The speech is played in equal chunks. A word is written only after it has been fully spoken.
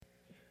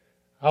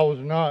I was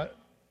not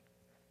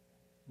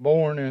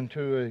born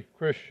into a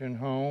Christian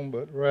home,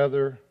 but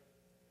rather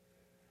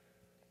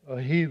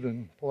a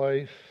heathen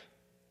place.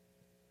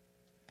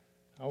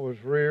 I was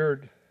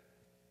reared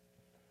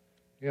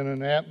in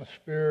an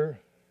atmosphere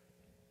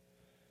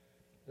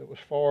that was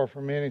far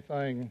from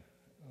anything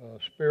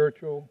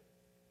spiritual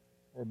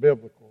or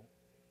biblical.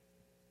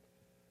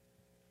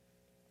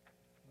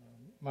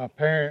 My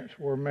parents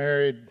were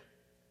married,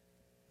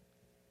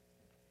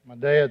 my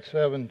dad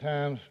 7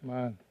 times,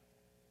 my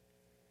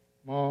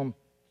mom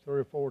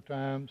 3 or 4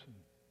 times.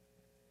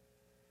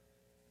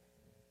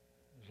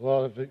 There's a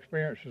lot of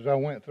experiences I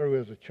went through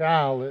as a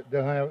child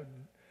that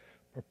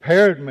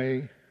prepared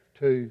me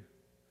to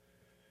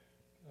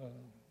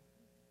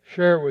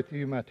share with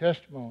you my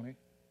testimony.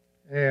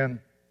 And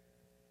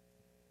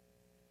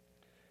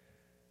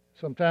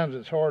sometimes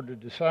it's hard to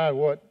decide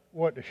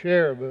what to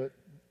share, but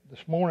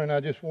this morning I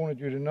just wanted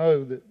you to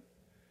know that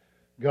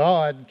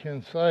God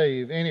can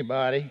save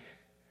anybody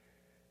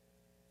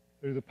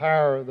through the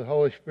power of the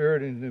Holy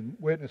Spirit and the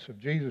witness of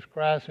Jesus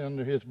Christ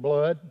under His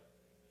blood.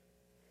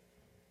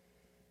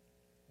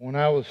 When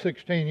I was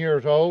 16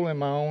 years old in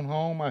my own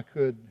home, I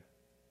could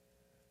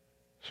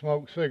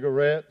smoke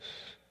cigarettes,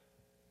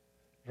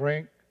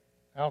 drink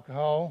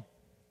alcohol,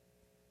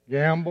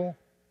 gamble.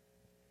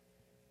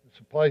 It's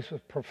a place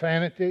of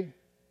profanity.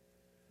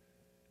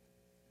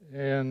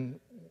 And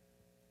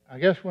I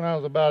guess when I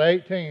was about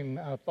 18,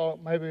 I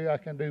thought maybe I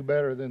can do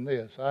better than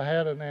this. I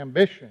had an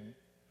ambition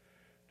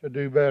to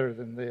do better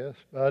than this,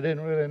 but I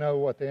didn't really know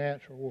what the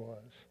answer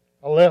was.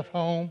 I left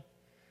home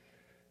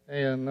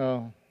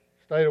and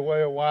stayed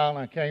away a while, and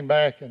I came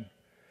back and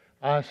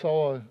I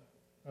saw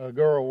a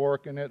girl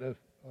working at a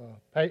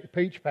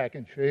peach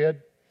packing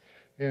shed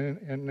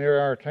in near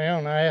our town.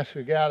 And I asked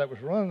the guy that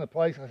was running the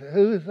place, I said,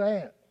 "Who is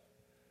that?"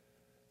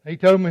 He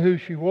told me who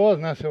she was,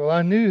 and I said, "Well,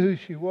 I knew who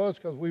she was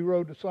because we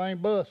rode the same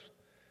bus.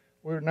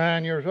 We were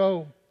 9 years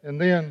old." And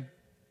then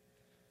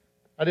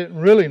I didn't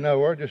really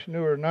know her, just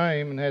knew her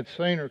name and had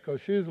seen her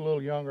because she was a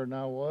little younger than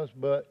I was,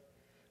 but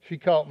she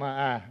caught my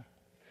eye.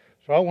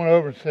 So I went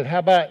over and said, "How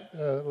about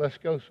let's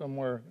go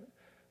somewhere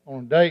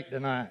on a date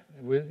tonight?"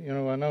 I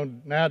know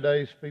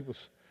nowadays people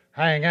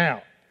hang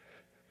out.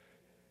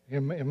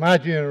 In my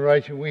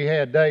generation, we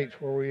had dates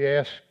where we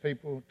asked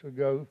people to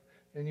go,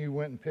 and you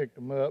went and picked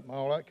them up and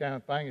all that kind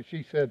of thing. And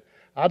she said,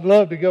 "I'd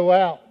love to go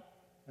out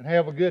and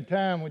have a good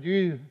time with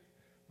you,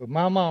 but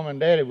my mom and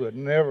daddy would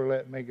never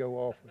let me go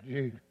off with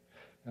you."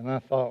 And I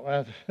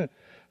thought,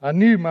 I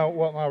knew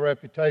what my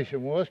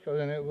reputation was,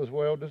 and it was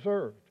well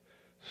deserved.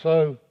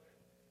 So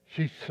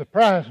she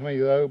surprised me,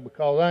 though,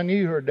 because I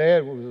knew her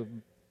dad was a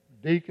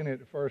deacon at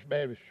the First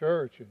Baptist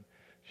Church, and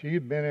she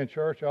had been in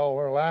church all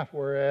her life,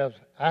 whereas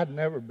I'd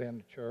never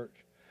been to church.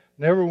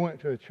 Never went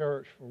to a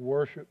church for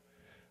worship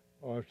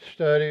or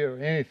study or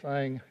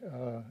anything,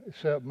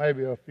 except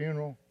maybe a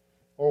funeral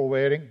or a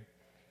wedding.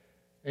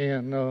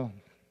 And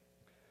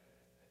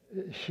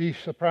she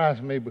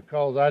surprised me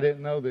because I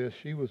didn't know this.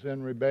 She was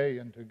in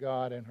rebellion to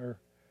God and her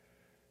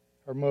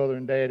mother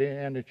and daddy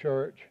and the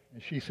church.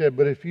 And she said,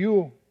 "But if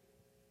you'll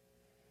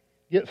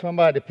get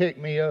somebody to pick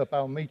me up,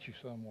 I'll meet you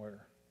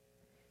somewhere."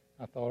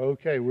 I thought,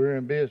 okay, we're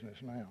in business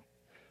now.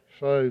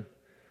 So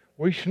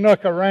we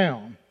snuck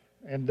around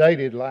and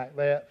dated like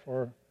that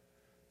for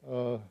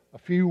a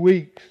few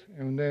weeks,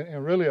 and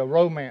really a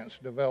romance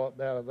developed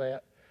out of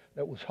that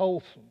was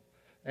wholesome.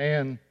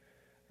 And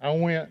I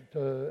went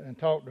and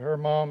talked to her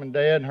mom and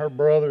dad, and her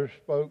brother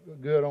spoke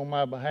good on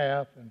my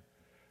behalf,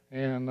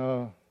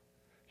 and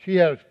she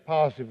had a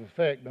positive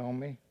effect on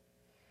me.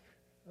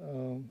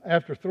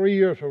 After 3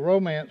 years of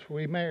romance,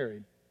 we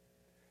married.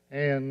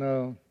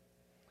 And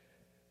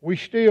we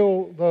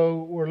still,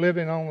 though, were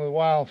living on the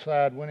wild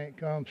side when it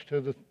comes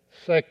to the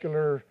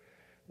secular,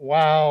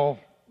 wild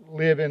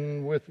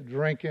living with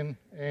drinking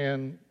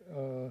and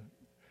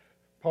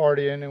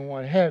partying and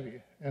what have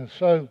you. And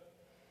so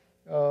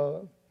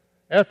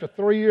after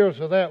 3 years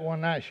of that,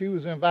 one night she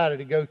was invited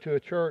to go to a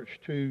church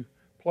to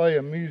play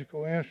a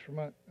musical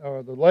instrument,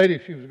 or the lady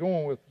she was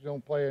going with was going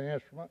to play an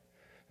instrument.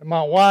 And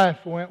my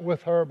wife went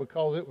with her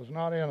because it was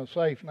not in a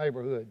safe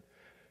neighborhood.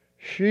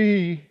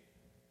 She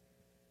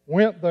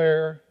went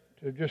there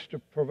to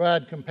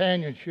provide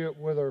companionship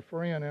with her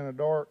friend in a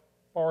dark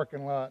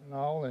parking lot and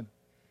all. And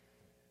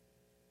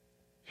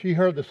she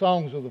heard the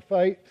songs of the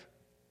faith.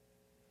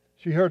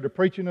 She heard the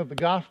preaching of the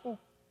gospel.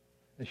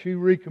 And she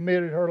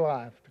recommitted her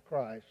life to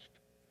Christ.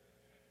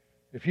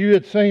 If you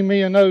had seen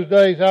me in those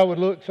days, I would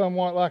look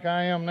somewhat like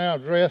I am now,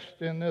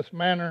 dressed in this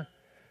manner.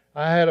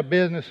 I had a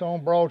business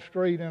on Broad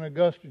Street in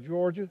Augusta,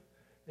 Georgia,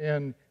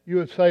 and you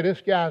would say,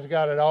 this guy's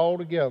got it all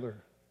together.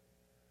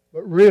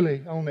 But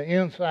really, on the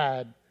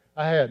inside,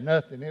 I had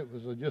nothing. It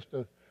was just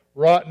a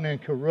rotten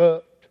and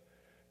corrupt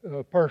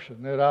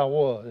person that I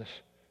was.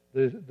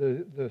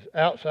 The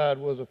outside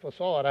was a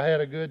facade. I had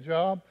a good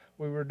job.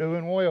 We were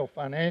doing well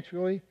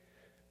financially,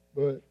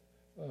 but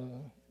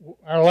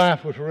our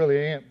life was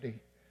really empty.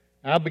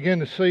 I began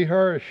to see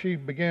her as she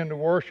began to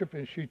worship,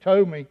 and she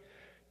told me,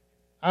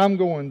 "I'm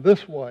going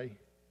this way,"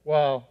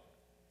 while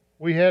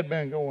we had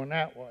been going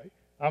that way.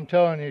 I'm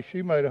telling you,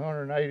 she made a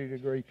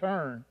 180-degree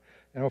turn.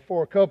 And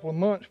for a couple of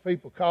months,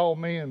 people called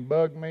me and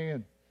bugged me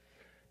and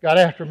got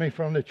after me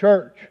from the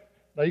church.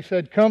 They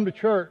said, come to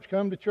church,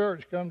 come to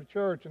church, come to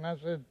church. And I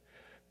said,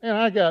 man,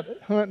 I got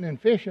hunting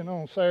and fishing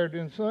on Saturday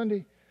and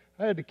Sunday.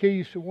 I had the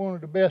keys to one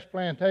of the best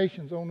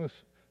plantations on the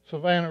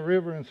Savannah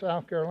River in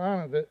South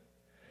Carolina that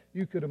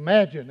you could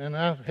imagine. And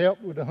I've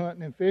helped with the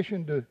hunting and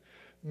fishing to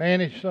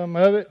manage some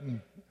of it and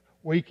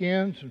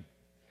weekends. And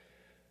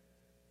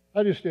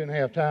I just didn't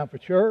have time for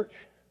church.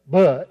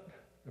 But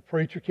the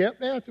preacher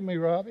kept after me,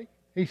 Robbie.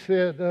 He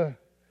said,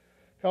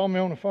 called me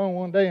on the phone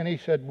one day and he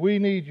said, we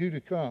need you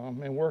to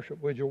come and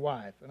worship with your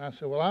wife. And I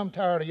said, well, I'm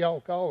tired of y'all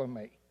calling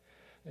me.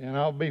 And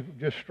I'll be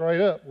just straight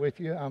up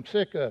with you. I'm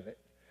sick of it.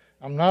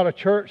 I'm not a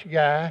church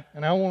guy,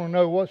 and I want to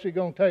know what's it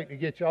going to take to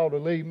get y'all to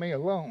leave me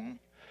alone.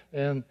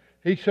 And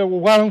he said, well,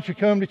 why don't you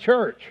come to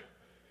church?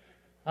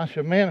 I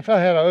said, man, if I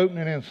had an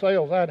opening in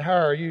sales, I'd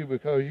hire you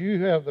because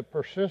you have the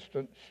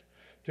persistence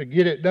to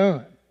get it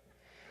done.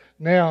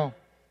 Now,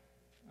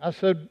 I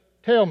said,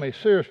 tell me,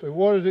 seriously,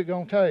 what is it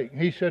going to take?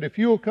 And he said, if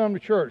you'll come to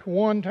church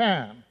one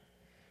time,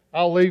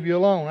 I'll leave you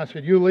alone. I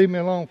said, you'll leave me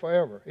alone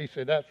forever. He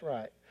said, that's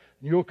right.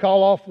 You'll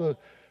call off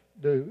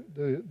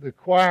the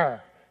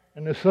choir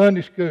and the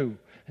Sunday school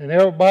and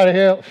everybody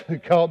else who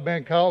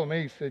been calling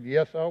me. He said,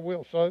 yes, I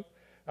will. So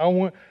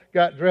I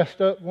got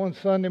dressed up one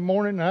Sunday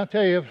morning, and I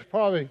tell you, it was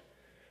probably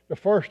the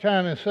first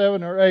time in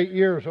 7 or 8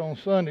 years on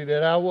Sunday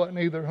that I wasn't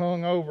either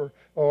hungover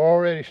or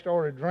already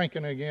started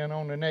drinking again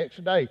on the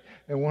next day.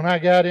 And when I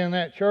got in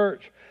that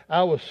church,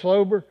 I was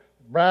sober,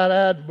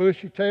 bright-eyed,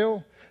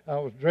 bushy-tailed. I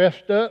was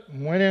dressed up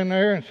and went in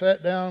there and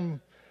sat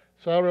down,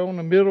 sat on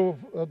the middle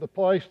of the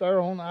place there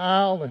on the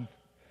aisle, and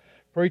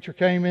the preacher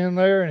came in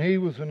there, and he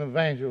was an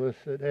evangelist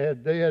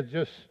that they had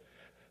just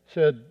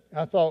said,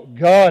 I thought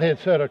God had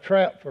set a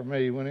trap for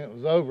me when it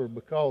was over,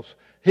 because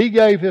he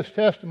gave his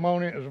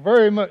testimony. It was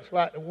very much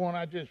like the one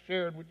I just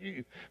shared with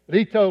you. But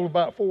he told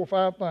about 4 or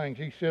 5 things.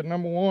 He said,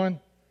 number one,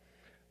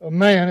 a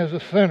man is a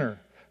sinner.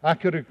 I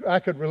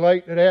could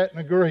relate to that and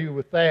agree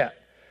with that.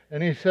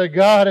 And he said,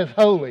 God is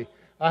holy.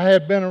 I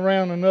had been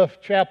around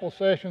enough chapel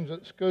sessions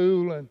at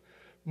school and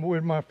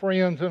with my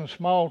friends in a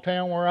small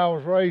town where I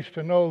was raised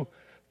to know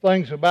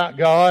things about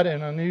God,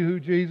 and I knew who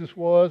Jesus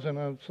was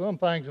and some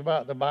things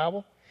about the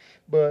Bible,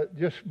 but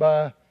just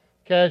by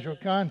casual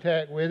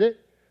contact with it.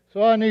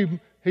 So I knew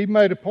he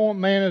made a point,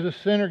 man is a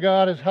sinner,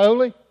 God is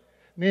holy.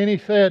 And then he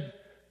said,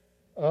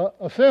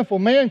 a sinful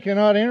man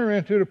cannot enter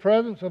into the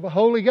presence of a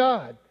holy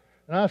God.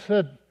 And I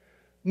said,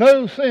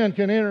 no sin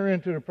can enter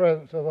into the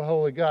presence of a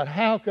holy God.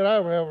 How could I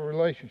ever have a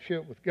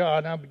relationship with God?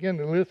 And I began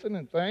to listen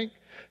and think.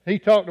 He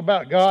talked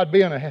about God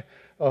being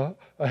a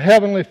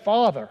heavenly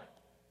Father.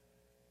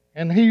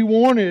 And he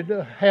wanted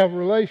to have a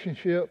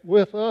relationship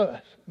with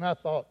us. And I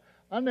thought,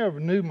 I never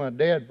knew my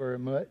dad very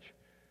much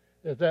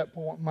at that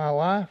point in my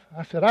life.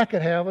 I said, I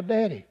could have a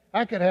daddy.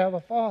 I could have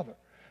a father.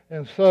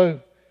 And so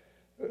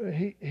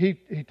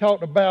he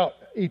talked about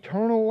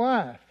eternal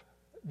life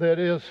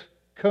that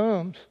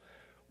comes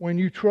when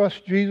you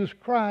trust Jesus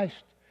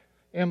Christ,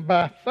 and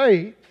by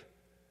faith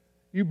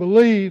you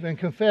believe and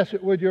confess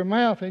it with your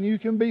mouth, and you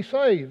can be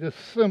saved. The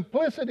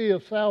simplicity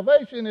of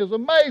salvation is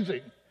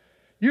amazing.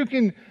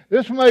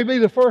 This may be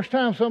the first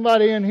time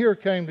somebody in here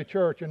came to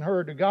church and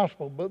heard the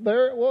gospel, but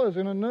there it was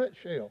in a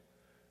nutshell.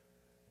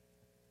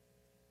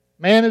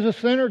 Man is a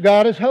sinner,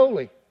 God is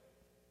holy.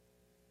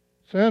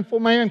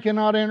 Sinful man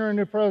cannot enter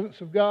into the presence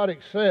of God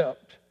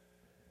except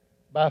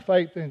by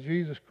faith in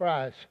Jesus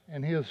Christ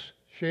and His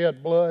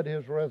shed blood,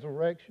 His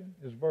resurrection,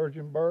 His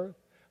virgin birth.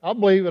 I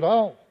believe it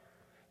all.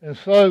 And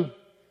so,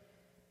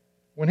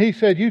 when He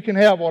said, you can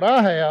have what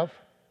I have,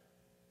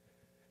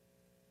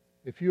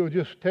 if you'll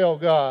just tell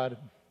God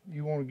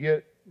you want to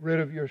get rid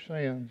of your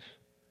sins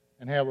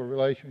and have a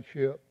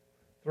relationship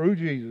through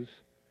Jesus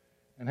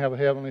and have a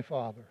Heavenly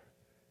Father.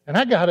 And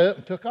I got up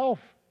and took off.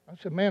 I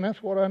said, man,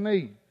 that's what I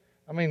need.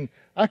 I mean,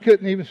 I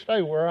couldn't even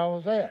stay where I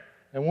was at.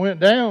 And went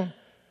down.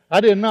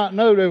 I did not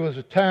know there was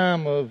a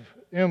time of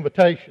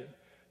invitation.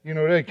 You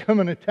know, there'd come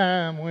in a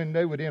time when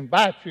they would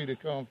invite you to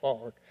come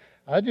forward.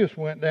 I just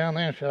went down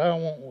there and said, I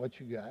don't want what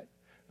you got.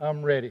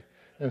 I'm ready.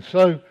 And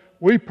so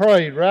we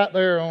prayed right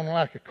there on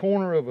like a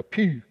corner of a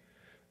pew.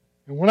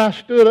 And when I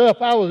stood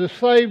up, I was as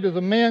saved as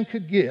a man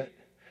could get.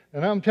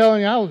 And I'm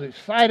telling you, I was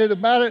excited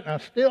about it, and I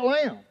still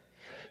am.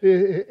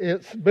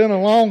 It's been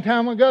a long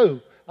time ago.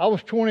 I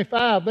was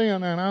 25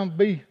 then, and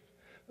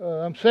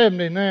I'm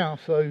 70 now,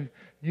 so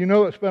you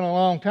know it's been a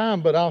long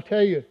time. But I'll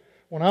tell you,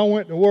 when I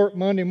went to work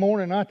Monday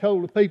morning, I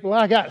told the people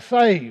I got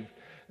saved,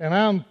 and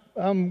I'm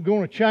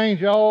going to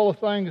change all the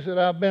things that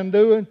I've been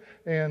doing,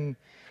 and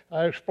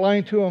I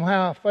explained to them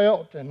how I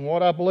felt and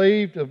what I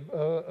believed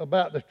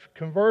about the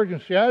conversion.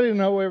 See, I didn't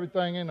know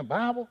everything in the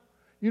Bible.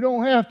 You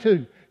don't have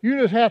to.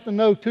 You just have to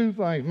know 2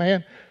 things,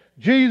 man.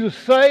 Jesus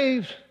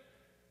saves,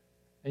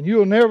 and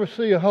you'll never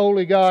see a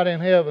holy God in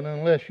heaven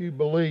unless you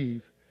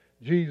believe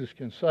Jesus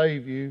can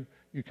save you.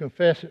 You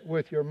confess it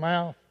with your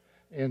mouth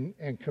and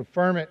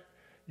confirm it.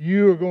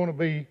 You are going to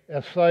be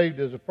as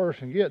saved as a person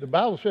can get. The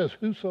Bible says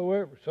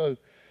whosoever. So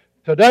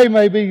Today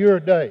may be your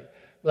day.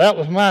 That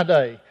was my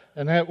day.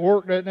 And at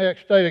work that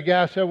next day, the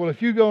guy said, well,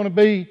 if you're going to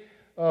be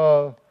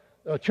a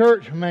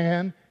church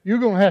man, you're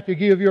going to have to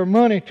give your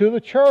money to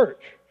the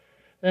church.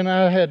 And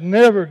I had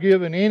never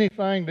given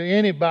anything to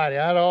anybody.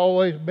 I'd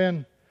always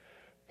been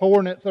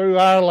pouring it through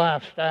our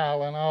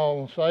lifestyle and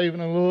all, and saving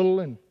a little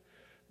and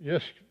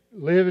just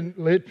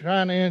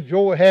trying to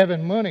enjoy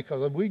having money,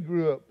 because we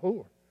grew up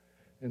poor.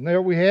 And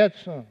there we had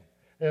some.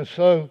 And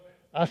so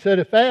I said,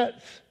 if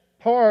that's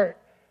part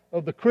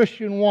of the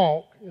Christian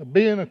walk, of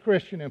being a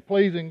Christian and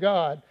pleasing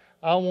God,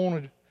 I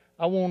want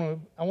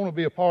to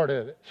be a part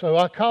of it. So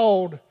I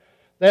called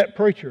that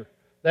preacher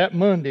that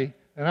Monday,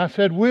 and I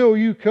said, will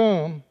you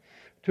come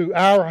to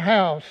our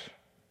house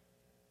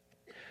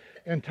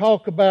and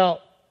talk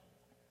about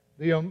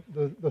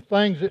the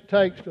things it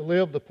takes to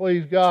live to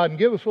please God, and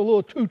give us a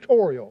little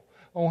tutorial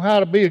on how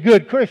to be a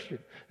good Christian.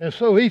 And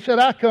so he said,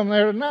 I come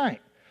there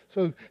tonight.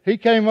 So he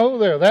came over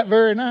there that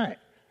very night.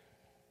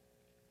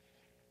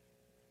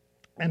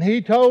 And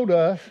he told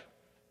us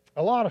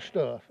a lot of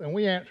stuff, and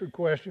we answered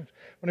questions.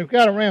 When we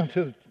got around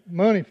to the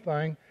money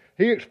thing,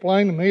 he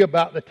explained to me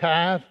about the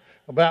tithe,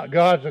 about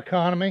God's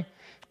economy,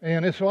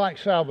 and it's like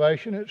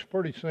salvation. It's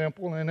pretty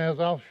simple, and as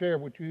I'll share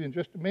with you in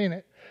just a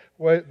minute,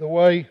 the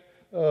way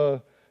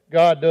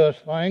God does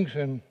things.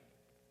 And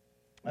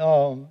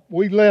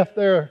we left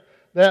there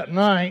that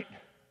night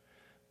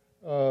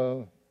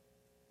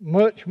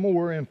much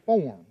more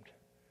informed.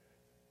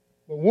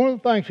 But one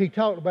of the things he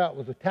talked about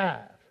was the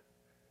tithe.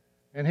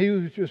 And he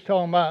was just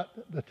talking about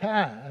the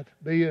tithe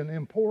being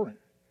important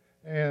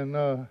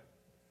and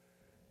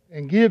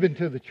giving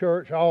to the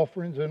church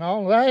offerings and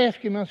all. And I asked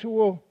him, I said,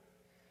 well,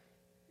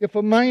 if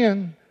a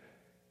man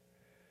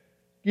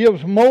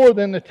gives more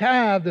than the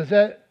tithe, is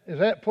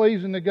that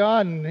pleasing to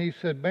God? And he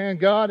said, man,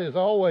 God is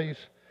always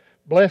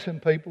blessing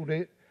people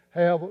to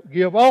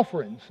give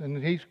offerings.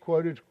 And he's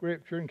quoted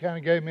Scripture and kind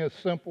of gave me a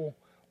simple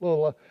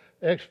little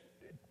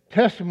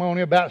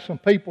testimony about some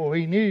people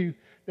he knew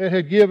that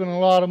had given a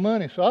lot of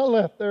money. So I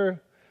left their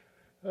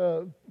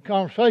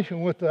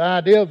conversation with the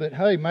idea that,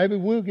 hey, maybe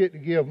we'll get to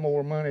give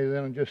more money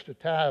than just a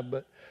tithe.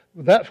 But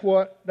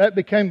that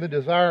became the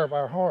desire of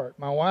our heart.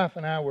 My wife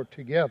and I were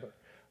together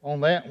on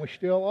that, and we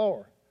still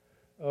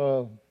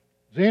are.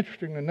 It's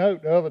interesting to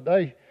note, the other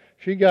day,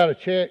 she got a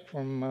check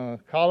from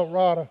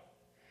Colorado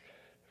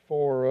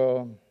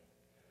for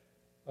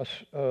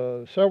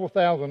several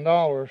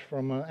 $1,000s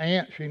from an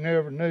aunt she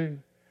never knew.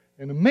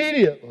 And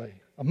immediately,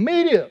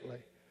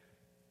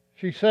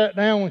 she sat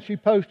down when she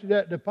posted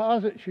that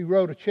deposit. She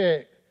wrote a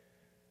check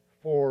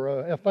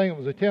for, I think it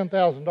was a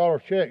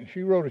 $10,000 check, and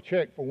she wrote a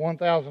check for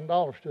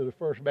 $1,000 to the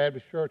First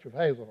Baptist Church of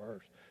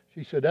Hazelhurst.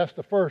 She said that's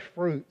the first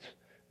fruits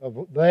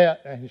of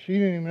that, and she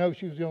didn't even know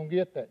she was going to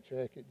get that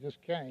check. It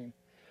just came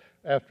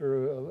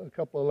after a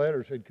couple of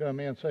letters had come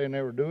in saying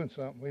they were doing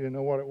something. We didn't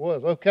know what it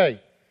was. Okay.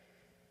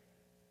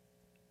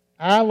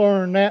 I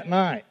learned that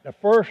night, the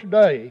first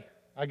day,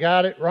 I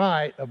got it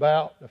right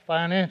about the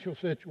financial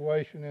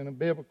situation in a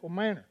biblical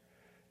manner.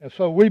 And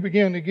so we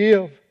began to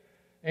give,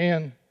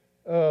 and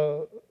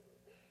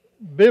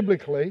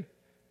biblically,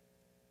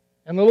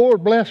 and the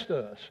Lord blessed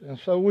us. And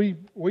so we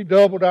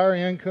doubled our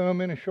income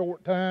in a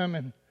short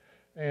time,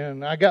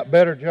 and I got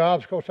better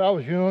jobs. Of course, I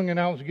was young and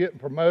I was getting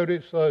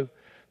promoted, so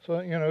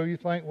you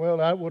think, well,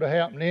 that would have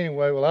happened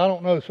anyway. Well, I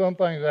don't know. Some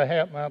things that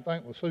happened I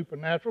think were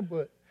supernatural,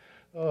 but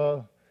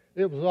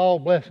it was all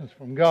blessings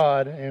from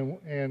God,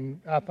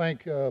 and I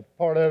think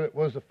part of it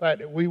was the fact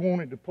that we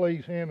wanted to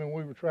please Him and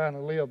we were trying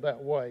to live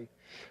that way.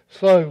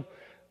 So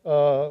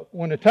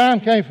when the time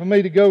came for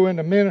me to go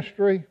into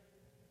ministry,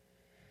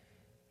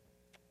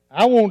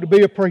 I wanted to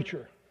be a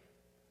preacher.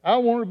 I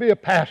wanted to be a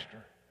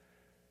pastor.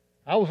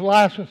 I was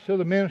licensed to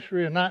the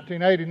ministry in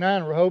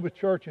 1989 at Rehoboth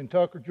Church in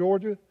Tucker,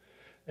 Georgia,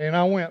 and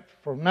I went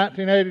from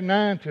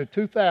 1989 to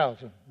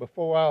 2000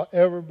 before I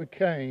ever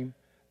became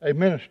a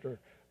minister.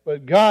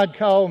 But God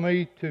called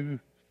me to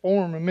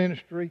form a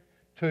ministry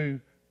to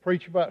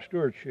preach about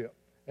stewardship.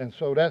 And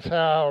so that's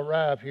how I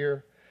arrived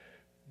here.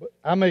 But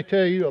I may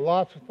tell you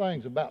lots of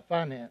things about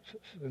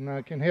finances, and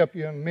I can help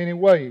you in many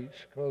ways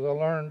because I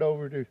learned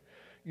over the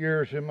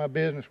years in my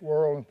business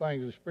world and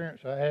things,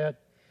 experience I had.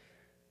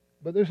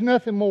 But there's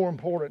nothing more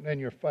important than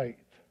your faith.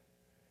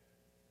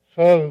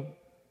 So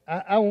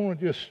I want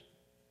to just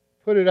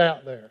put it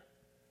out there.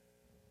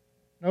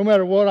 No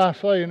matter what I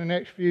say in the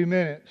next few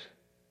minutes,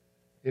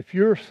 if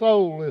your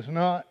soul is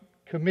not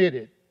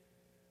committed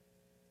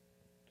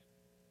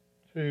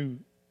to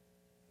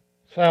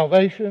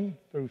salvation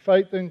through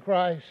faith in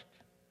Christ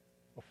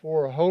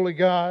before a holy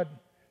God,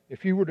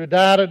 if you were to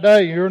die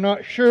today, you're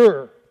not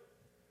sure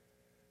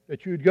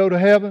that you'd go to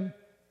heaven,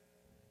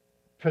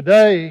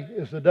 today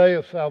is the day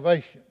of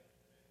salvation.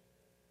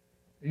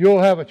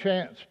 You'll have a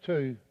chance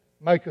to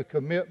make a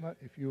commitment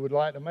if you would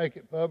like to make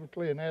it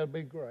publicly, and that would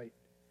be great.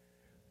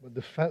 But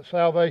the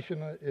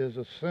salvation is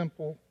a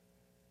simple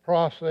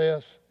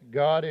process.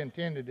 God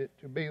intended it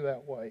to be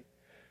that way.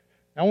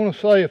 I want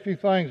to say a few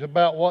things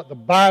about what the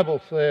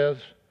Bible says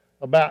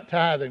about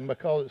tithing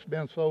because it's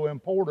been so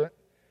important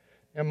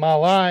in my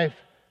life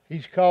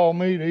He's called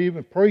me to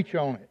even preach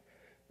on it.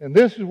 And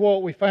this is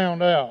what we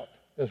found out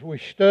as we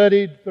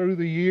studied through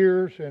the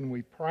years and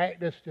we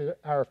practiced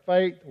our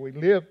faith, we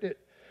lived it.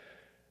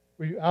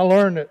 I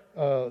learned that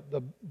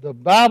the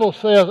Bible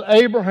says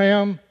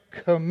Abraham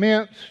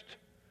commenced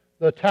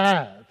the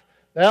tithe.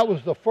 That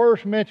was the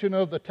first mention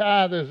of the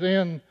tithe is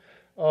in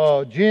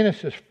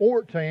Genesis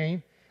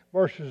 14,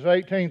 verses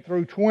 18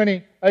 through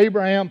 20.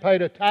 Abraham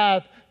paid a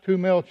tithe to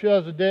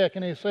Melchizedek,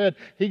 and he said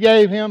he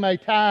gave him a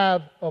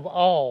tithe of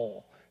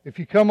all. If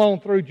you come on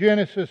through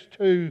Genesis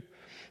to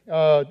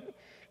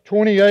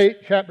 28,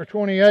 chapter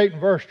 28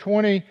 and verse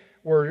 20,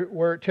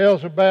 where it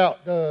tells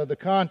about the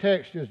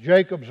context is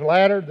Jacob's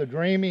ladder, the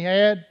dream he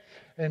had.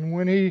 And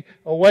when he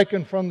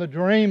awakened from the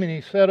dream and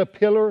he set a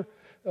pillar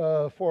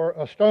for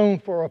a stone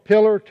for a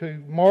pillar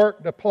to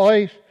mark the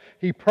place,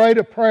 he prayed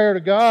a prayer to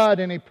God,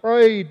 and he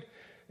prayed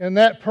in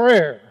that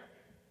prayer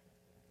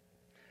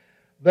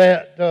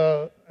that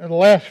the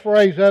last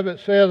phrase of it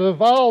says,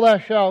 "Of all thou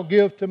shalt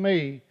give to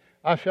me,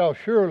 I shall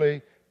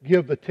surely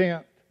give the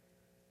tenth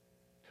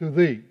to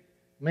thee."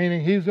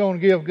 Meaning he's going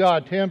to give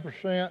God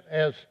 10%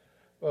 as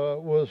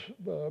was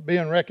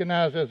being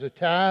recognized as a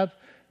tithe.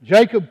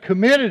 Jacob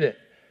committed it.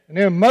 And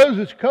then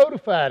Moses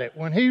codified it.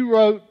 When he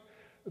wrote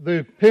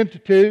the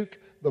Pentateuch,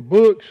 the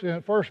books,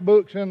 first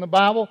books in the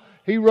Bible,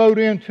 he wrote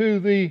into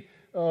the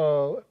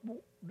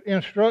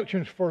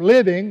instructions for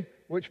living,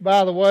 which,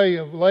 by the way,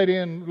 a lady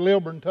in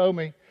Lilburn told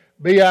me,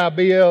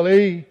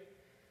 BIBLE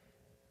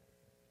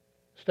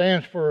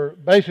stands for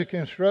Basic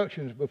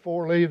Instructions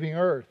Before Leaving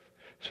Earth.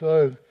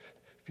 So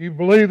if you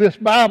believe this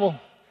Bible,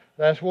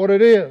 that's what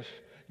it is.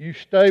 You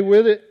stay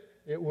with it,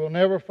 it will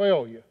never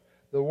fail you.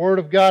 The Word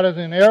of God is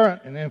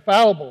inerrant and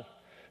infallible.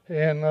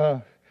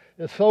 And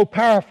it's so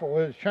powerful.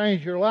 It's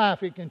changed your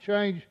life. It can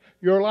change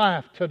your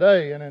life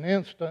today in an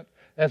instant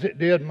as it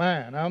did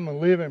mine. I'm a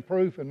living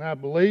proof, and I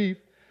believe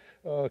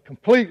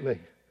completely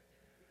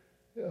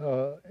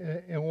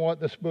in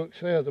what this book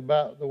says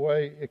about the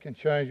way it can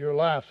change your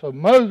life. So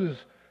Moses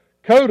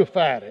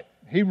codified it.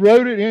 He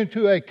wrote it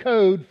into a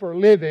code for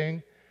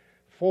living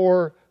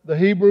for the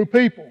Hebrew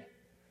people.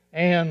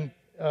 And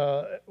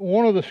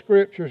one of the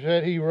scriptures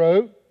that he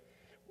wrote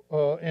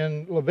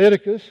in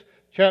Leviticus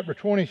chapter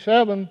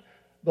 27,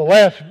 the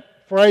last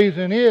phrase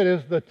in it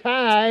is, "The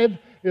tithe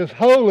is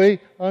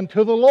holy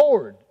unto the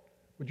Lord."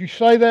 Would you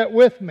say that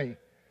with me?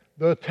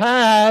 The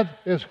tithe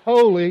is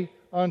holy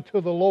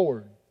unto the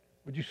Lord.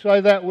 Would you say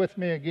that with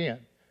me again?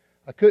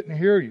 I couldn't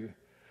hear you.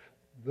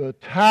 The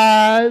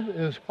tithe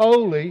is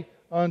holy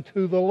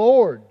unto the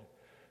Lord.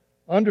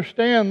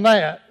 Understand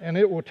that, and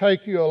it will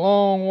take you a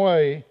long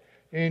way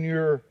in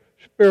your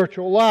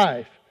spiritual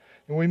life.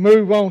 And we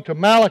move on to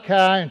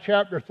Malachi in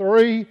chapter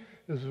 3.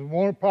 This is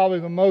probably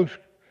the most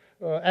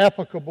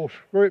applicable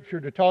scripture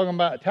to talking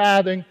about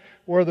tithing,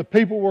 where the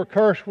people were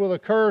cursed with a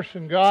curse,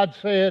 and God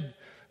said,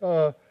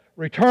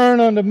 "Return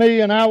unto me,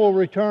 and I will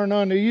return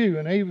unto you."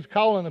 And he was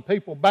calling the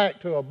people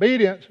back to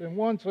obedience in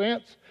one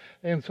sense,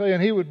 and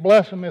saying he would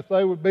bless them if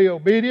they would be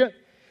obedient.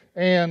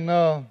 And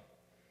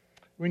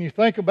when you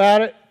think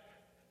about it,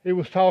 he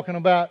was talking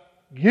about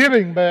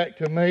giving back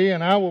to me,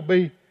 and I will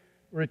be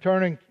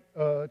returning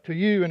to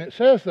you. And it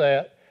says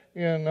that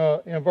in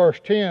verse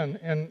 10.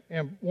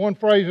 And one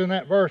phrase in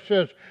that verse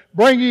says,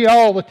 "Bring ye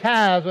all the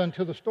tithes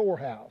unto the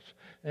storehouse."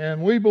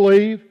 And we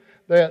believe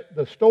that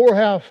the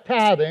storehouse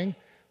tithing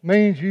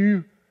means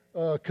you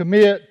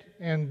commit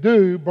and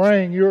do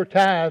bring your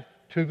tithe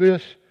to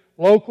this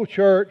local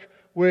church,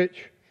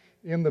 which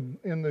in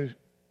the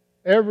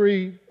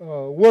every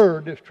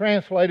word that's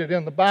translated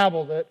in the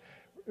Bible that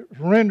is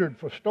rendered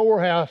for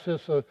storehouse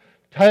is a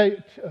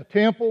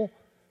temple,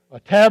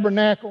 a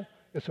tabernacle.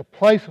 It's a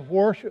place of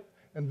worship.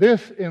 And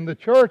this, in the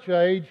church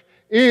age,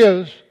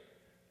 is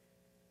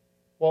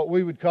what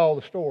we would call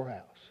the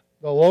storehouse,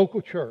 the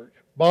local church.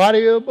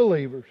 Body of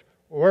believers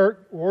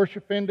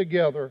worshiping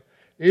together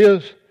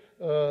is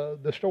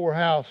the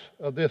storehouse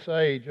of this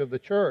age of the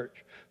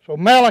church. So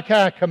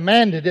Malachi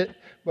commanded it,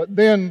 but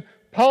then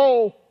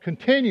Paul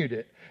continued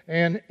it.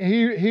 And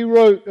he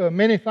wrote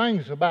many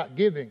things about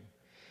giving.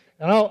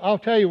 And I'll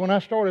tell you, when I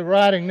started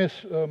writing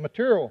this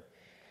material,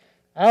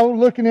 I was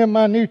looking in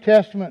my New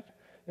Testament,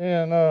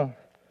 and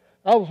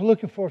I was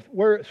looking for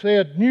where it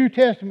said New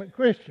Testament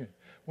Christian.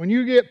 When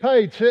you get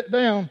paid, sit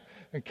down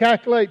and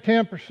calculate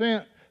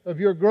 10% of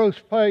your gross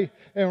pay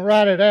and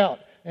write it out,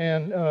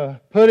 and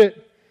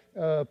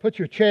put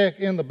your check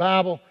in the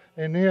Bible,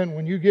 and then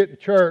when you get to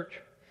church,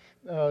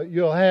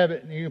 you'll have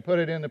it, and you can put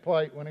it in the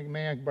plate when a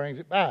man brings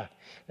it by.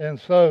 And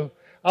so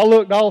I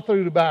looked all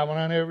through the Bible,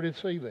 and I never did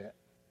see that.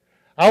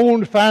 I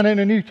wanted to find in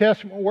the New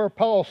Testament where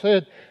Paul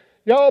said,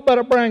 "Y'all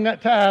better bring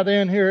that tithe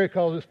in here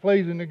because it's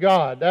pleasing to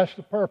God." That's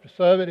the purpose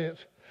of it.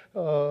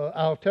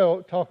 I'll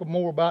talk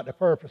more about the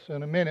purpose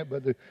in a minute,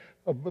 but the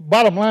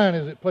bottom line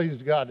is it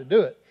pleases God to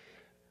do it.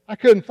 I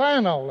couldn't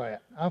find all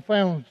that. I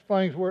found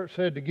things where it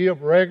said to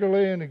give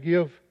regularly and to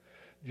give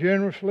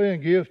generously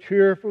and give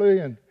cheerfully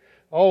and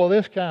all of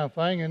this kind of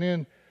thing. And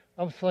then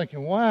I was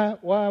thinking, why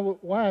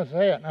is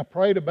that? And I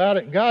prayed about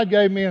it, and God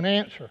gave me an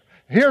answer.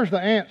 Here's the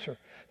answer.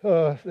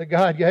 that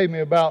God gave me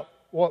about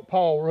what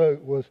Paul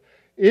wrote was,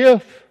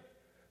 if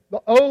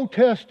the Old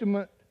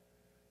Testament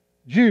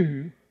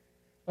Jew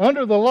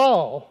under the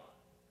law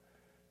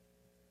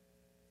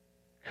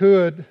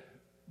could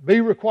be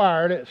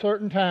required at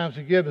certain times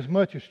to give as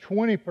much as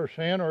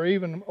 20% or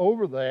even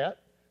over that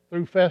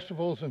through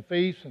festivals and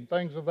feasts and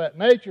things of that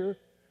nature,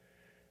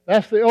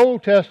 that's the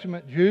Old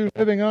Testament Jew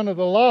living under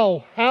the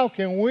law. How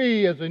can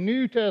we, as a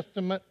New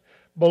Testament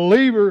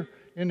believer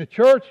in the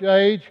church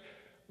age,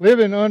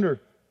 living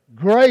under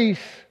grace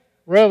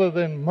rather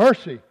than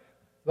mercy?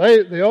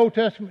 The Old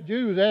Testament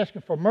Jew is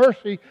asking for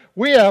mercy.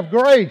 We have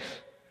grace.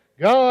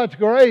 God's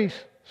grace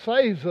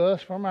saves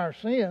us from our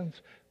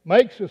sins,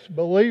 makes us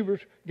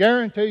believers,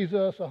 guarantees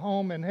us a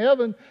home in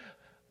heaven.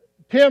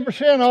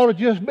 10% ought to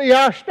just be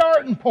our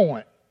starting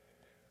point.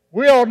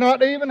 We ought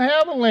not even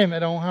have a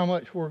limit on how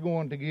much we're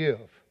going to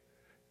give.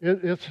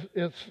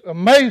 It's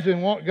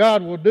amazing what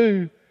God will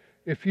do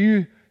if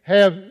you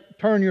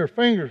turn your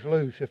fingers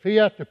loose. If He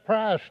has to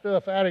pry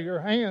stuff out of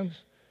your hands,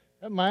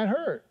 that might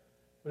hurt.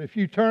 But if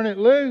you turn it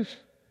loose,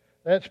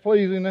 that's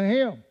pleasing to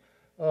Him.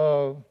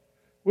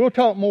 We'll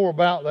talk more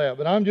about that,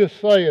 but I'm just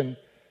saying,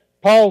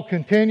 Paul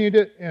continued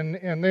it, and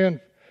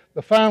then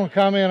the final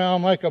comment I'll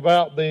make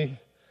about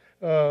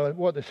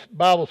what the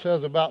Bible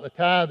says about the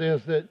tithe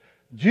is that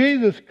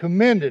Jesus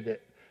commended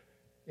it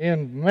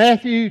in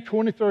Matthew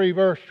 23,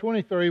 verse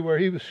 23, where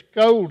He was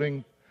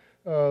scolding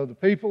the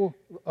people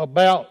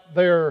about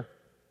their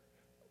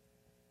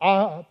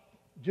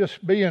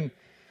just being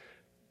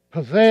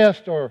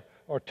possessed or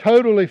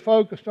totally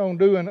focused on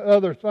doing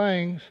other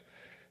things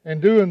and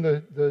doing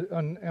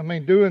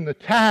the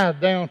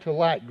tithe down to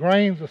like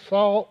grains of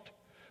salt.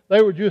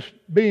 They were just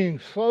being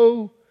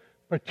so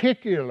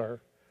particular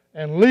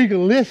and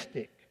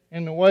legalistic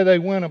in the way they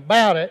went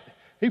about it.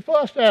 He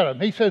fussed at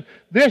them. He said,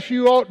 this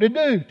you ought to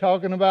do,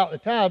 talking about the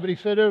tithe. But he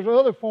said, there's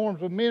other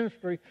forms of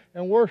ministry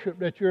and worship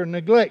that you're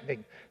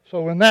neglecting.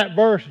 So in that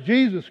verse,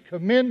 Jesus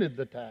commended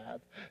the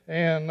tithe.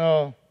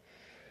 And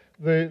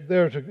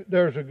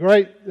there's a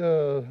great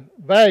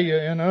value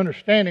in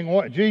understanding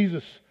what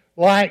Jesus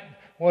liked,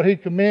 what He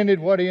commended,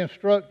 what He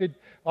instructed.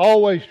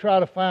 Always try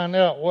to find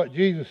out what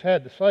Jesus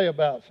had to say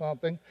about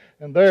something.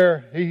 And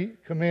there He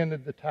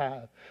commended the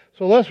tithe.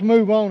 So let's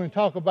move on and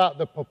talk about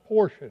the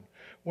proportion.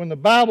 When the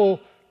Bible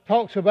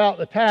talks about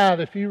the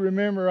tithe, if you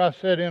remember, I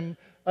said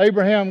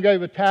Abraham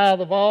gave a tithe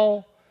of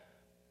all.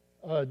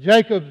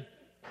 Jacob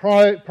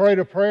prayed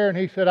a prayer and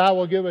he said, I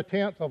will give a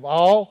tenth of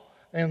all.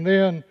 And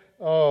then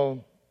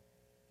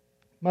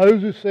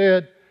Moses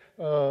said,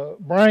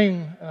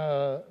 bring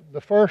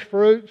the first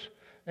fruits.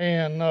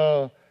 And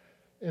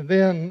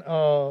then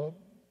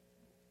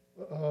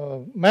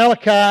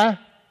Malachi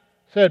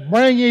said,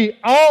 bring ye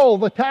all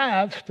the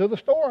tithes to the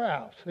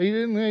storehouse.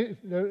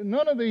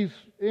 None of these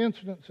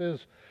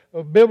instances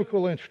of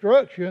biblical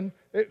instruction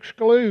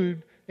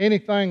exclude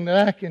anything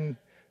that I can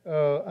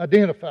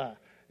identify.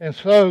 And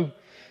so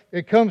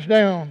it comes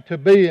down to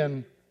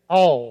being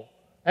all.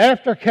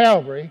 After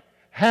Calvary,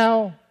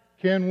 how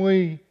can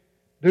we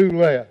do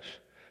less?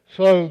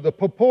 So the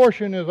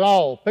proportion is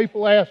all.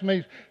 People ask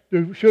me,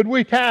 should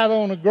we tithe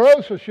on the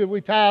gross or should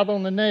we tithe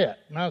on the net?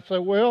 And I say,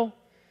 well,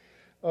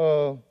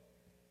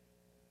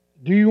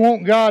 do you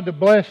want God to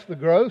bless the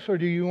gross or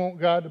do you want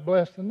God to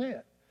bless the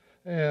net?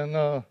 And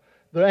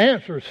the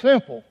answer is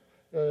simple.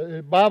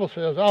 The Bible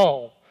says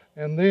all.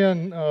 And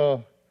then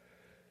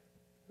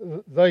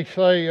they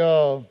say,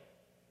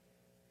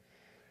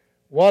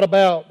 what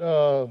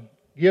about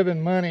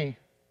giving money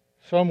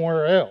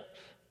somewhere else?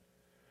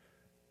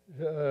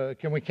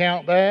 Can we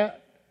count that?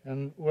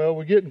 And, well,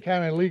 we're getting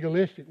kind of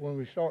legalistic when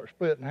we start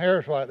splitting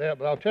hairs like that.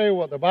 But I'll tell you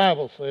what the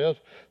Bible says.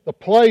 The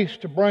place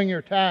to bring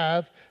your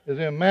tithe is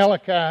in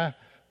Malachi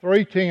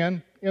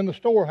 3:10 in the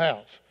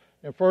storehouse.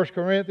 In 1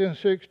 Corinthians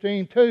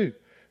 16:2.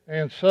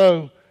 And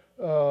so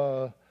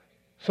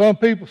some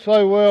people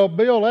say, well,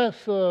 Bill, that's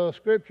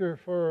scripture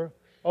for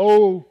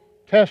Old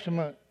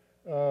Testament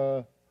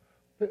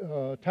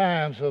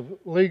times of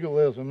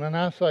legalism. And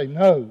I say,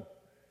 no,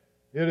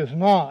 it is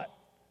not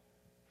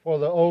for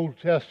the Old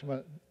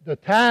Testament. The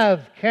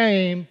tithe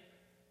came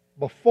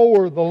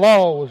before the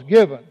law was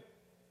given.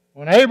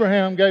 When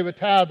Abraham gave a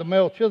tithe to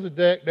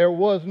Melchizedek, there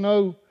was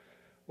no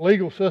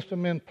legal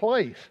system in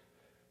place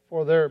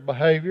for their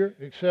behavior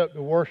except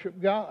to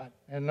worship God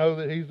and know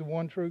that He's the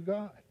one true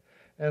God.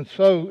 And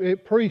so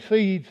it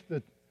precedes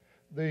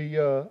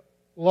the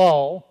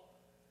law,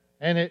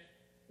 and it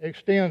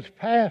extends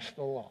past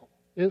the law.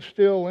 It's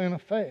still in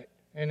effect.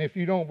 And if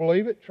you don't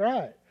believe it, try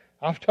it.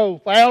 I've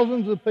told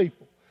thousands of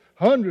people,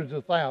 hundreds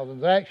of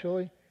thousands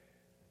actually,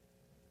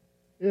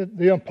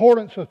 the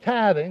importance of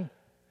tithing.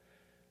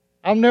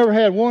 I've never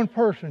had one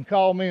person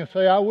call me and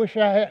say, I wish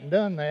I hadn't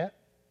done that.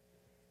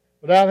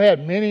 But I've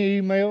had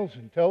many emails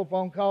and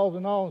telephone calls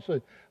and all and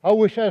said, I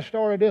wish I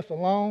started this a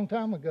long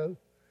time ago.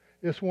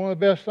 It's one of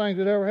the best things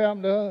that ever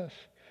happened to us.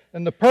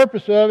 And the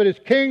purpose of it is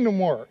kingdom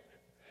work.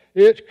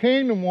 It's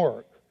kingdom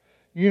work.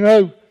 You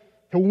know,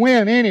 to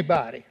win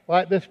anybody,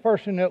 like this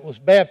person that was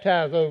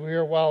baptized over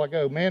here a while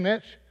ago,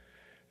 man,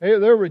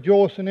 They're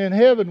rejoicing in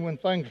heaven when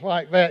things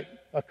like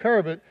that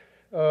occur.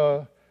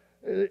 But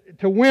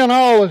to win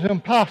all is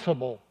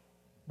impossible,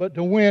 but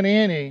to win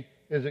any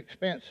is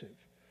expensive.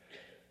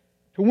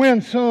 To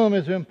win some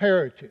is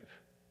imperative,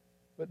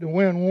 but to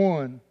win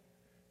one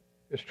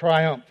is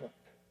triumphant.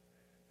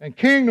 And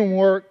kingdom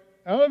work,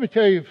 now let me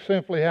tell you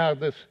simply how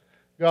this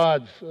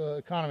God's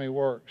economy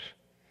works.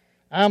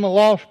 I'm a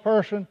lost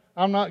person.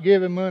 I'm not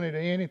giving money to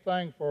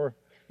anything for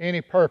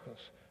any purpose,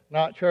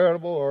 not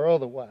charitable or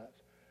otherwise.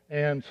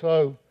 And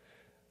so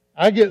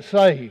I get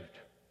saved.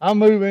 I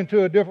move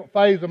into a different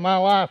phase of my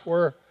life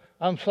where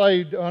I'm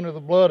saved under the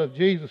blood of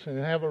Jesus and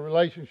have a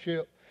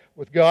relationship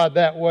with God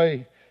that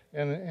way.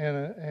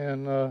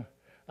 And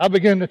I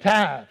begin to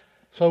tithe.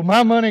 So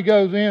my money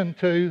goes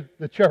into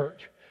the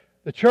church.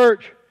 The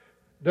church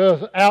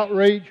does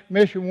outreach,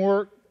 mission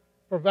work,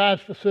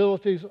 provides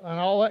facilities, and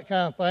all that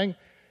kind of thing.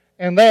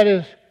 And that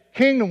is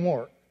kingdom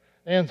work.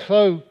 And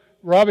so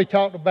Robbie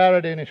talked about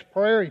it in his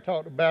prayer. He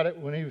talked about it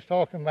when he was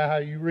talking about how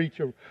you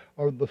reach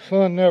or the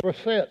sun never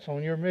sets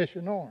on your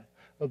mission arm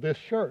of this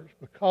church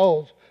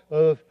because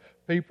of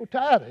people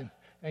tithing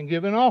and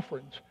giving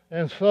offerings.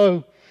 And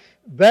so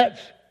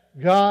that's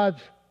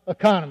God's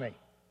economy.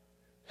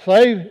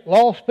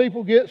 Lost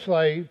people get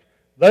saved.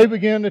 They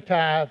begin to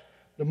tithe.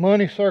 The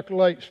money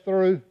circulates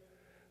through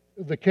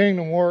the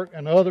kingdom work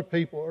and other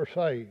people are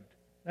saved.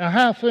 Now,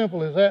 how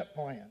simple is that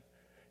plan?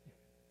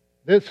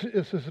 This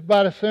is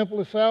about as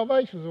simple as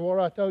salvation, is what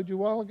I told you a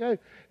while ago.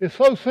 It's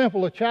so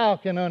simple a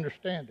child can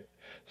understand it.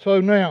 So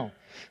now,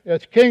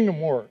 it's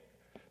kingdom work.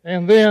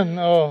 And then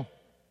I've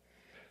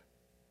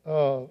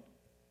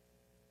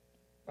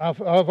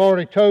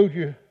already told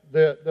you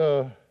that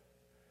the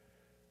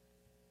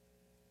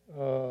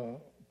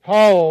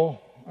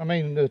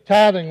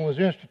tithing was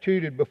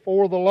instituted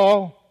before the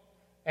law,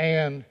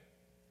 and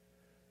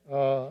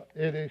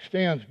it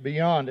extends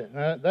beyond it.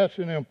 Now, that's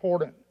an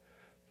important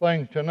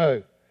thing to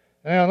know.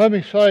 Now, let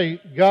me say,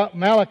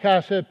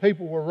 Malachi said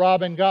people were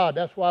robbing God.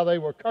 That's why they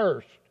were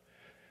cursed.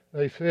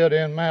 They said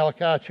in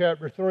Malachi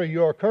chapter 3,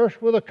 you are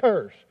cursed with a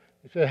curse.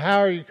 He said, how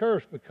are you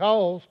cursed?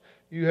 Because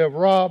you have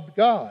robbed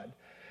God.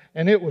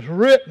 And it was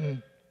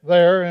written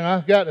there, and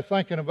I got to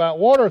thinking about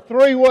what are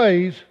 3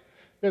 ways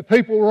that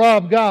people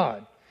rob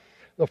God.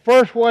 The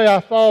first way I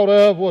thought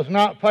of was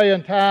not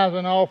paying tithes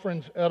and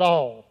offerings at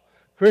all.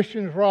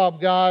 Christians rob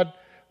God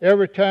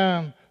every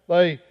time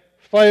they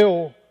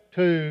fail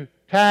to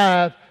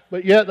tithe,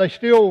 but yet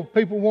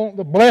people want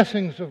the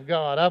blessings of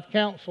God. I've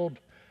counseled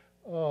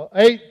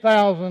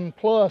 8,000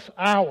 plus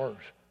hours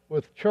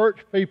with church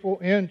people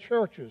in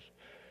churches,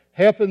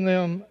 helping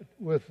them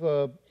with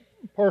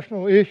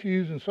personal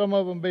issues and some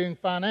of them being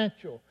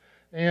financial.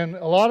 And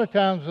a lot of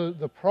times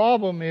the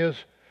problem is,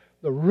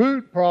 the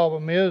root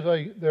problem is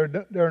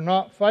they're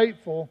not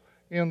faithful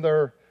in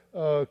their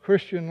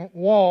Christian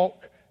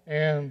walk,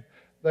 and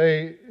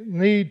they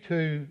need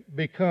to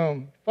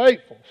become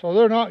faithful. So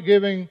they're not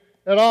giving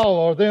at all,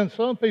 or then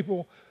some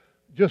people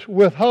just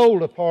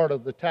withhold a part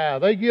of the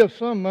tithe. They give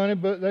some money,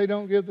 but they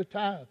don't give the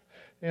tithe.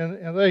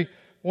 And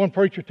one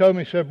preacher told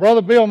me, he said,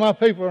 Brother Bill, my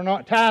people are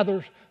not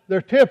tithers,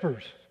 they're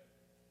tippers.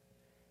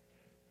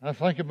 I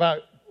think about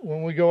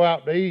when we go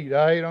out to eat.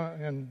 I ate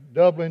in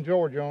Dublin,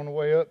 Georgia on the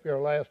way up here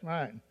last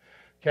night.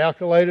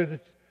 Calculated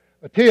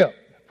a tip,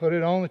 put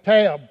it on the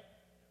tab,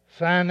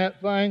 sign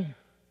that thing,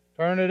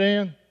 turn it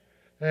in.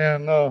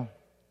 And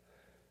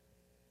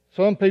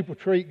some people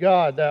treat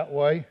God that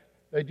way.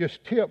 They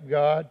just tip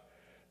God,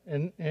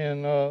 and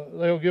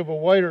they'll give a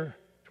waiter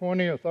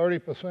 20 or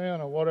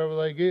 30% of whatever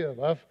they give.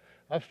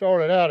 I've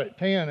started out at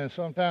 10, and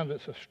sometimes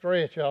it's a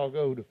stretch. I'll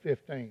go to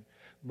 15.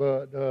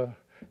 But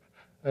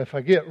if I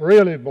get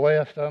really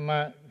blessed, I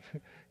might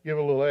give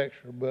a little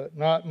extra, but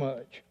not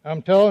much.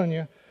 I'm telling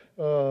you,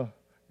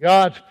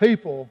 God's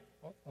people,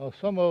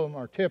 some of them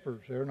are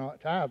tippers. They're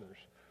not tithers.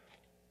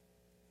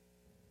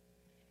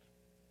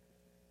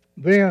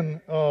 Then,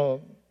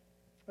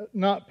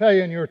 not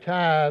paying your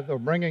tithe or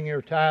bringing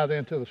your tithe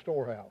into the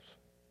storehouse.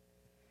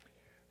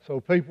 So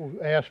people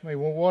ask me,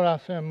 well, what I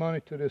send money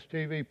to this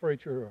TV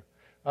preacher, or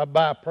I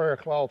buy a prayer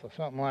cloth or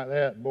something like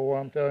that. Boy,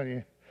 I'm telling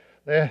you,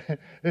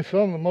 it's some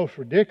of the most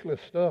ridiculous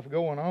stuff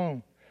going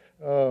on.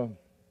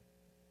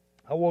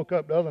 I woke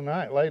up the other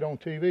night late on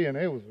TV, and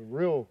it was a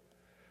real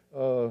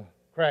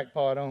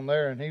crackpot on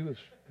there, and he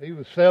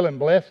was selling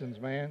blessings,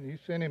 man. You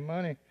send him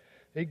money,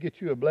 he'd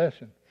get you a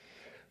blessing.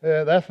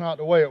 That's not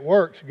the way it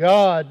works.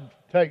 God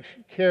takes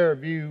care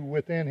of you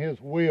within His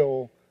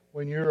will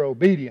when you're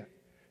obedient.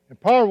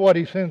 And part of what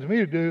He sends me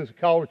to do is to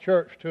call the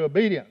church to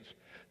obedience.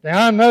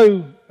 Now, I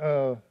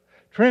know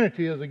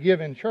Trinity is a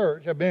giving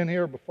church. I've been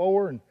here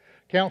before and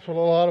counseled a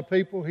lot of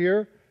people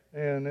here,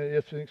 and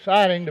it's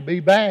exciting to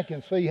be back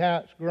and see how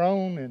it's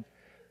grown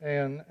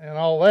and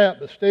all that,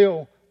 but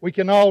still, we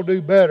can all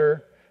do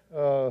better.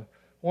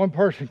 One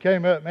person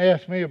came up and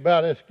asked me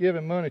about us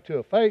giving money to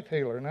a faith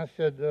healer, and I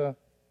said, a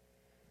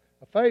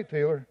faith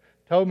healer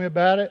told me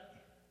about it.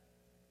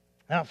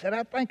 And I said,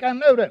 I think I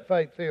know that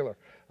faith healer.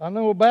 I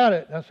know about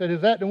it. I said,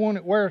 is that the one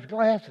that wears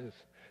glasses?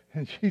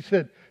 And she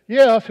said,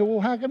 yeah. I said, well,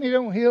 how come he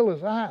don't heal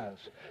his eyes?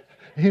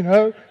 You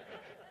know?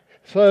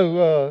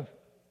 So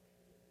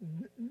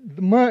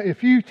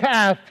if you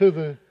tithe to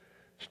the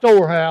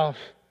storehouse,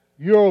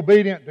 you're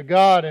obedient to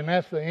God, and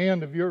that's the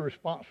end of your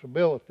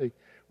responsibility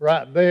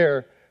right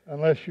there,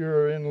 unless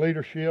you're in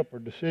leadership or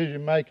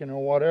decision making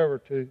or whatever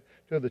to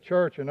the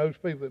church. And those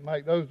people that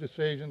make those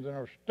decisions and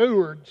are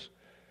stewards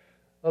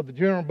of the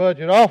general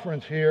budget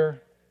offerings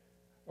here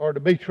are to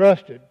be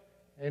trusted,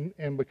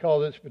 and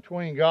because it's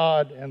between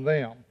God and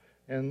them.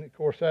 And of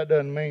course, that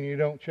doesn't mean you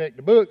don't check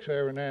the books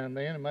every now and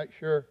then and make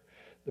sure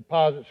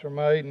deposits are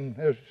made. And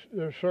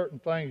there's certain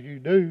things you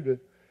do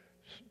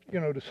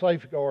to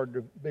safeguard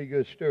to be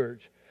good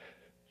stewards.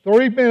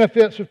 3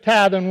 benefits of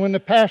tithing. When the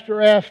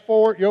pastor asks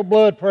for it, your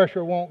blood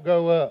pressure won't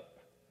go up.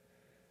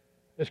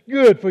 It's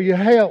good for your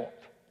health.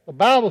 The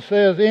Bible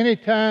says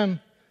anytime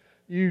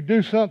you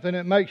do something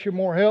that makes you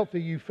more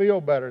healthy, you feel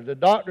better. The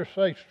doctors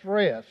say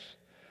stress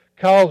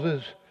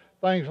causes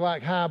things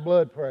like high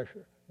blood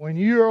pressure. When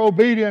you're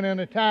obedient in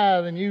a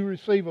tithe and you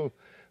receive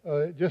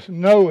just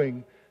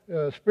knowing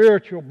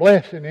spiritual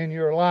blessing in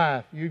your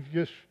life,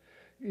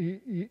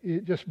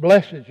 it just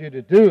blesses you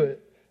to do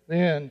it,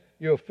 then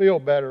you'll feel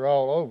better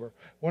all over.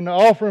 When the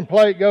offering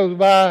plate goes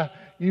by,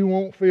 you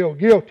won't feel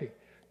guilty.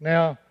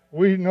 Now,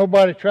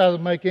 nobody tries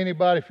to make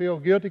anybody feel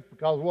guilty,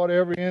 because what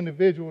every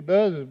individual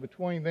does is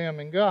between them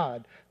and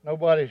God.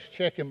 Nobody's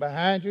checking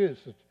behind you.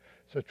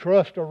 It's a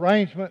trust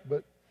arrangement.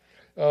 But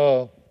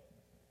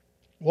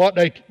what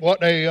they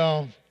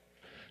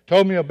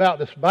told me about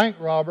this bank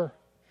robber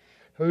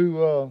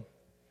who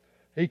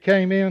he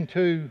came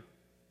into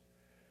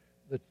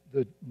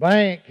the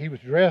bank. He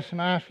was dressed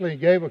nicely. He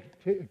gave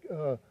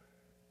a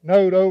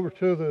note over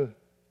to the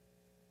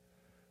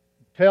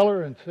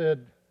teller and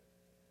said,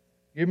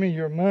 "Give me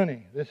your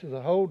money. This is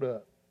a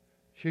holdup."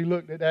 She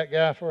looked at that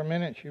guy for a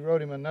minute. She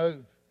wrote him a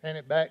note,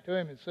 handed it back to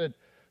him, and said,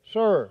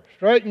 "Sir,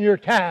 straighten your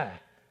tie.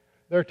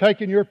 They're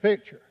taking your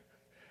picture."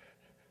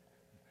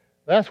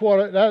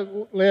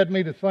 That led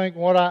me to think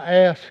what I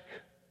asked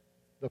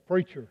the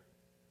preacher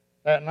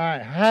that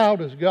night. How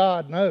does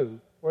God know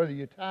whether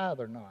you tithe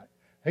or not?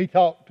 He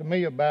talked to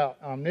me about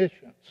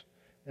omniscience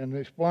and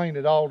explained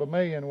it all to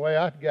me. And the way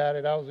I got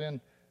it, I was in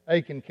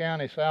Aiken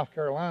County, South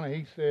Carolina.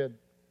 He said,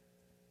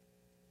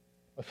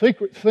 a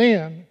secret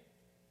sin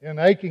in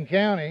Aiken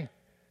County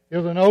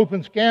is an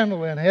open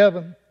scandal in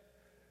heaven.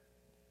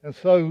 And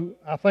so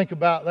I think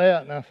about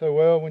that, and I say,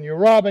 well, when you're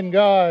robbing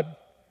God,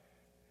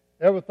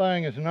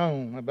 everything is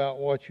known about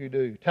what you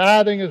do.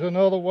 Tithing is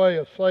another way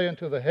of saying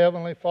to the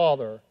Heavenly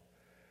Father,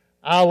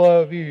 I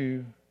love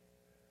you.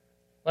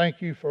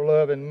 Thank you for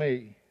loving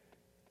me.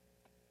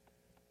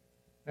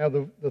 Now,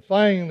 the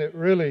thing that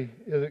really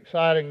is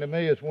exciting to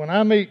me is when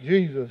I meet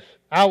Jesus,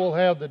 I will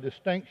have the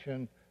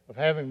distinction of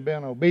having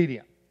been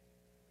obedient.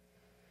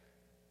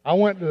 I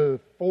went to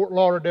Fort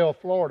Lauderdale,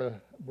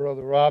 Florida,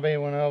 Brother Robbie,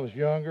 when I was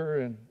younger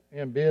and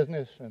in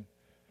business, and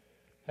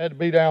had to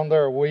be down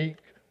there a week.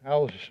 I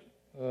was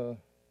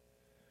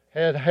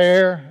had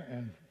hair,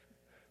 and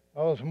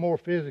I was more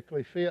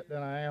physically fit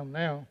than I am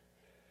now.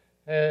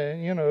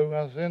 And I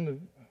was in the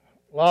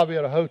lobby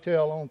at a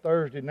hotel on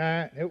Thursday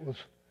night. It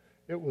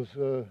was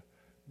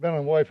been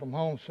away from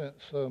home since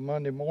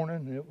Monday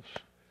morning. It was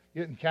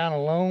getting kind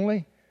of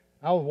lonely.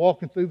 I was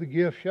walking through the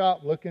gift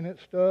shop looking at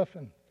stuff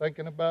and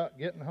thinking about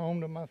getting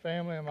home to my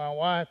family and my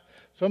wife.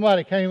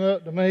 Somebody came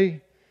up to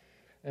me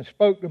and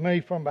spoke to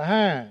me from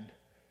behind.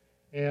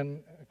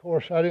 And, of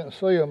course, I didn't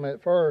see them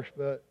at first,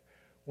 but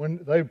when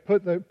they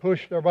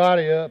pushed their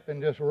body up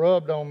and just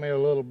rubbed on me a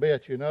little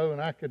bit, and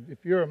I could,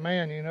 if you're a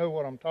man, you know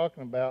what I'm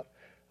talking about.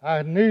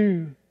 I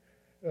knew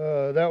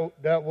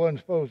that wasn't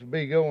supposed to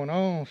be going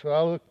on, so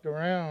I looked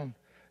around,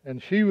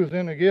 and she was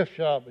in a gift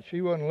shop, but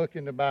she wasn't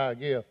looking to buy a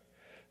gift.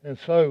 And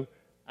so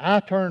I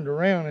turned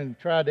around and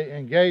tried to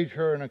engage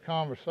her in a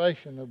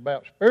conversation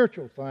about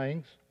spiritual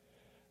things,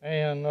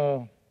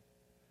 and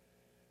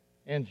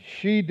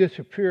she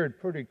disappeared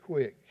pretty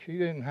quick. She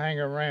didn't hang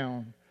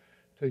around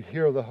to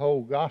hear the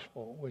whole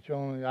gospel, which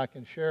only I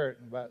can share it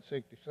in about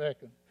 60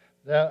 seconds.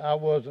 That I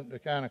wasn't the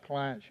kind of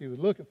client she was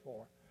looking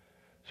for.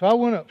 So I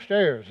went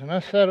upstairs, and I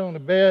sat on the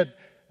bed,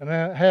 and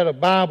I had a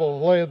Bible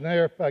laying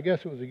there. I guess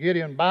it was a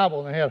Gideon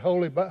Bible, and it had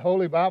Holy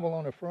Bible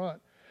on the front,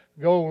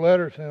 gold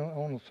letters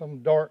on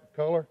some dark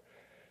color.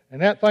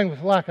 And that thing was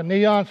like a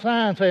neon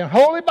sign saying,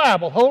 Holy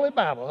Bible, Holy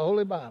Bible,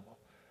 Holy Bible.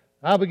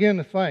 I began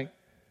to think,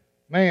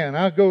 man,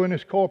 I go in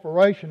this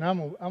corporation, I'm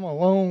a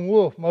lone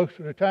wolf most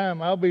of the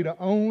time. I'll be the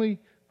only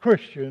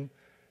Christian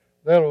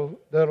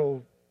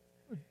that'll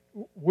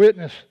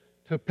witness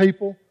to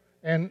people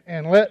and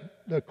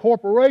let the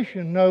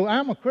corporation know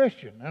I'm a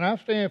Christian, and I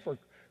stand for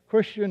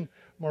Christian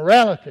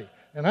morality,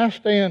 and I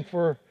stand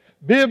for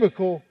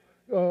biblical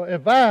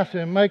advice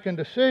in making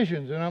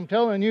decisions. And I'm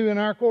telling you, in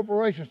our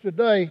corporations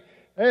today,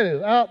 that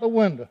is out the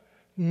window.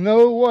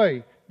 No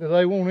way do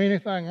they want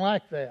anything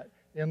like that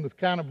in the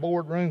kind of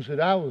boardrooms that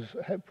I was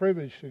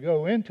privileged to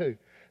go into.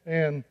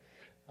 And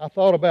I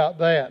thought about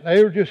that.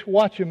 They were just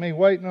watching me,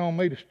 waiting on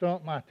me to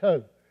stump my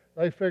toe.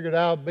 They figured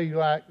I'd be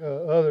like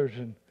others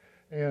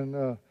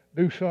and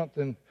do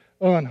something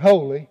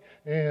unholy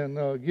and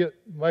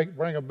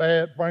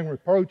bring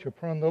reproach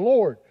upon the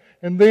Lord.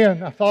 And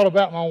then I thought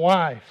about my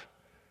wife.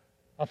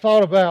 I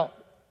thought about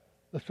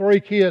the 3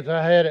 kids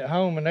I had at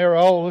home, and they were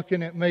all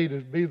looking at me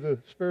to be the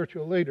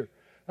spiritual leader.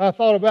 I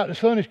thought about the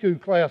Sunday school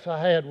class I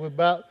had with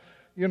about,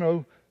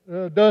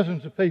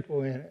 dozens of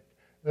people in it.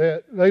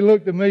 That they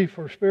looked to me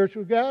for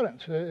spiritual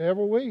guidance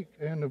every week,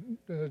 and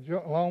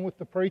along with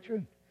the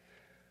preacher.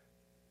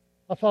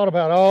 I thought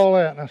about all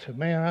that, and I said,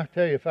 man, I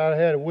tell you, if I'd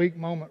had a weak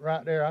moment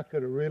right there, I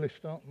could have really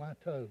stumped my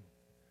toe.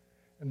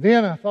 And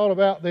then I thought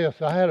about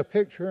this. I had a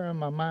picture in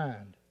my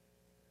mind.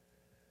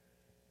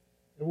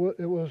 It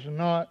was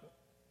not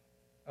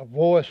a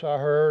voice I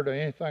heard or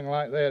anything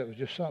like that. It was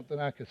just something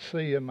I could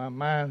see in my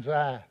mind's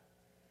eye.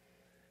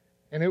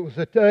 And it was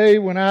the day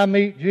when I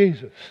meet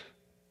Jesus.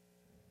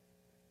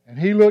 And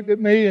he looked at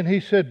me and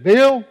he said,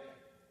 Bill,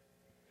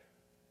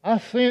 I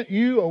sent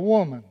you a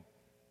woman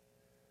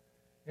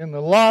in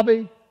the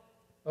lobby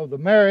of the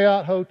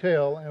Marriott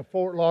Hotel in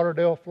Fort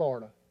Lauderdale,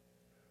 Florida,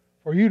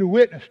 for you to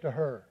witness to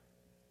her.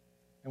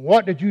 And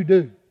what did you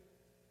do?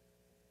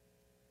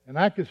 And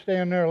I could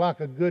stand there like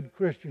a good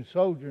Christian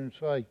soldier and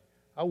say,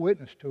 I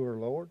witnessed to her,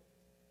 Lord.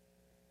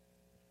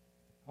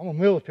 I'm a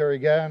military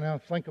guy, and I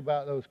think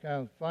about those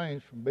kinds of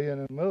things from being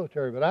in the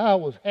military, but I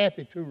was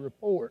happy to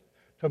report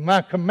to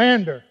my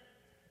commander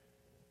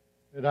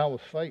that I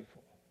was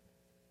faithful.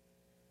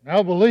 And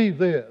I believe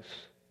this.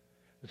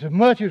 As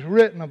much as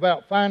written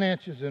about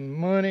finances and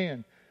money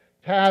and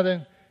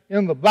tithing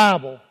in the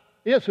Bible,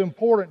 it's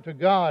important to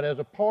God as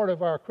a part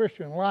of our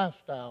Christian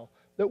lifestyle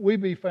that we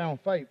be found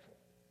faithful.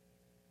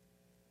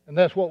 And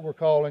that's what we're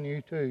calling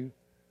you to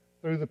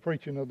through the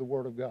preaching of the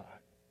Word of God.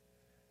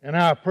 And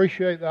I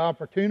appreciate the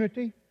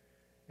opportunity,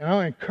 and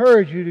I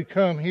encourage you to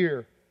come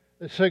here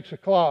at 6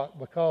 o'clock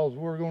because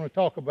we're going to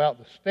talk about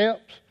the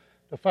steps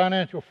to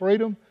financial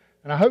freedom,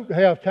 and I hope to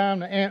have time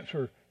to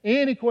answer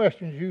any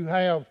questions you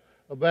have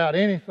about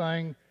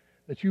anything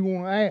that you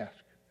want to ask.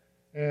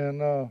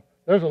 And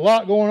there's a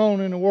lot going on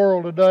in the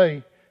world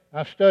today.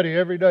 I study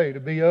every day to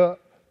be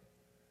up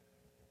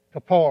to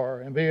par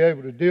and be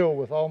able to deal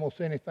with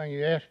almost anything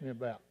you ask me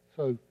about.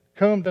 So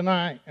come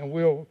tonight, and I'm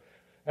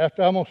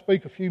going to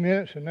speak a few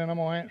minutes, and then I'm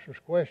going to answer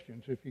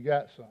questions if you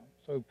got some.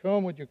 So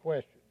come with your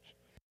questions.